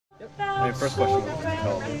my first question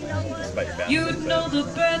was about your band. You know the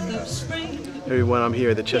breath of spring. Everyone, I'm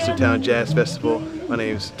here at the Chestertown Jazz Festival. My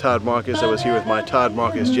name is Todd Marcus. I was here with my Todd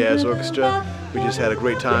Marcus Jazz Orchestra. We just had a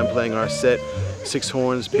great time playing our set. 6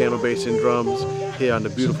 horns, piano, bass, and drums here on the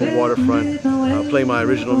beautiful waterfront. Playing my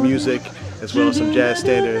original music as well as some jazz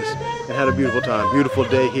standards, and had a beautiful time. Beautiful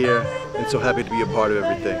day here, and so happy to be a part of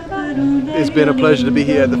everything. It's been a pleasure to be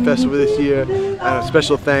here at the festival this year.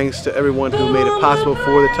 Special thanks to everyone who made it possible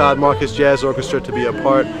for the Todd Marcus Jazz Orchestra to be a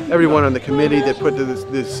part. Everyone on the committee that put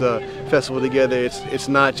this festival together. It's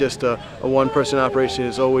not just a one-person operation.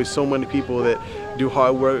 There's always so many people that do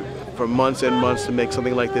hard work for months and months to make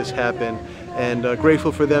something like this happen. And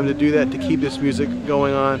grateful for them to do that, to keep this music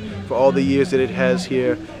going on for all the years that it has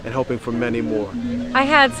here, and hoping for many more. I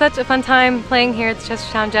had such a fun time playing here at the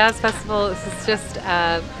Chestertown Jazz Festival. This is just,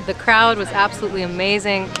 the crowd was absolutely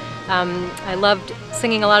amazing. I loved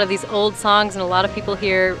singing a lot of these old songs, and a lot of people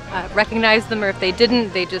here recognized them, or if they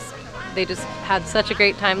didn't, they just had such a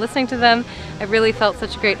great time listening to them. I really felt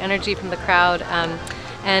such a great energy from the crowd,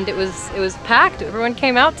 and it was packed. Everyone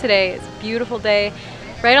came out today. It's a beautiful day.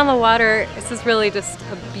 Right on the water. This is really just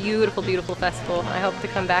a beautiful, beautiful festival. I hope to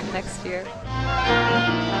come back next year.